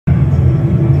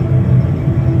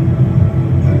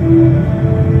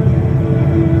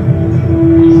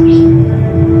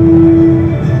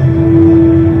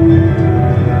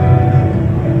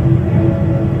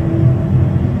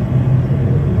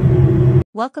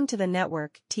Welcome to the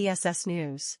network, TSS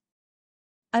News.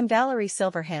 I'm Valerie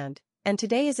Silverhand, and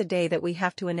today is a day that we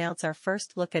have to announce our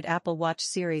first look at Apple Watch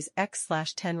Series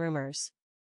X/10 rumors.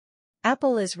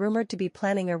 Apple is rumored to be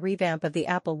planning a revamp of the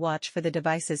Apple Watch for the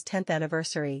device's 10th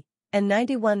anniversary, and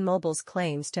 91 Mobiles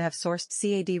claims to have sourced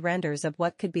CAD renders of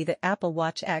what could be the Apple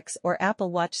Watch X or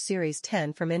Apple Watch Series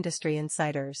 10 from industry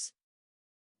insiders.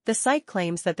 The site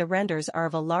claims that the renders are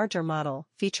of a larger model,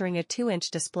 featuring a 2-inch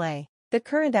display. The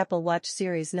current Apple Watch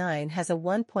Series 9 has a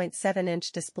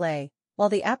 1.7-inch display, while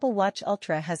the Apple Watch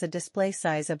Ultra has a display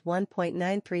size of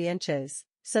 1.93 inches,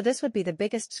 so this would be the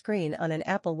biggest screen on an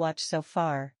Apple Watch so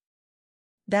far.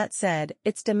 That said,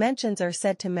 its dimensions are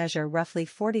said to measure roughly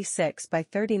 46 by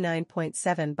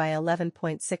 39.7 by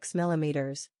 11.6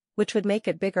 millimeters, which would make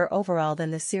it bigger overall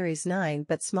than the Series 9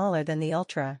 but smaller than the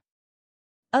Ultra.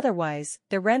 Otherwise,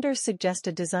 the renders suggest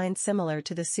a design similar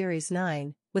to the Series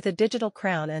 9, with a digital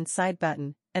crown and side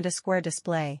button, and a square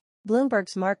display.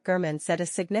 Bloomberg's Mark Gurman said a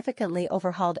significantly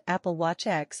overhauled Apple Watch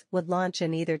X would launch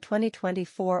in either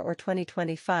 2024 or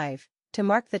 2025, to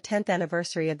mark the 10th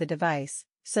anniversary of the device,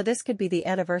 so this could be the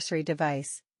anniversary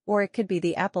device, or it could be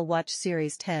the Apple Watch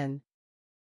Series 10.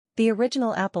 The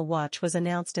original Apple Watch was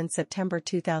announced in September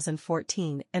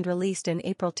 2014 and released in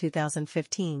April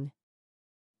 2015.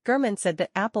 Gurman said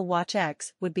that Apple Watch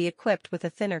X would be equipped with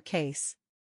a thinner case.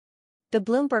 The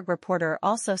Bloomberg reporter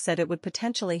also said it would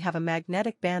potentially have a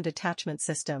magnetic band attachment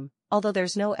system, although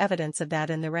there's no evidence of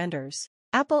that in the renders.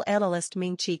 Apple analyst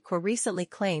Ming-Chi Kuo recently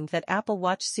claimed that Apple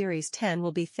Watch Series 10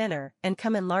 will be thinner and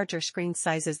come in larger screen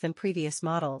sizes than previous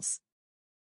models.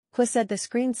 Kuo said the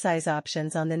screen size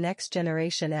options on the next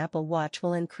generation Apple Watch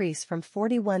will increase from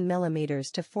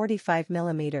 41mm to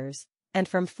 45mm, and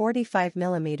from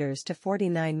 45mm to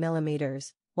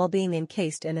 49mm, while being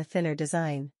encased in a thinner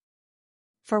design.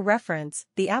 For reference,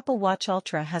 the Apple Watch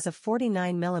Ultra has a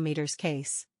 49mm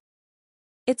case.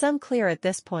 It's unclear at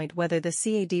this point whether the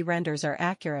CAD renders are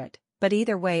accurate, but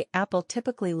either way, Apple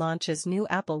typically launches new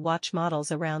Apple Watch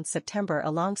models around September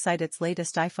alongside its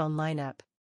latest iPhone lineup.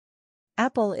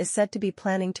 Apple is said to be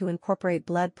planning to incorporate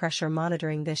blood pressure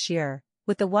monitoring this year,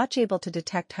 with the watch able to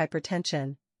detect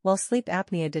hypertension, while sleep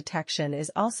apnea detection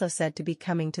is also said to be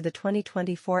coming to the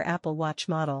 2024 Apple Watch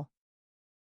model.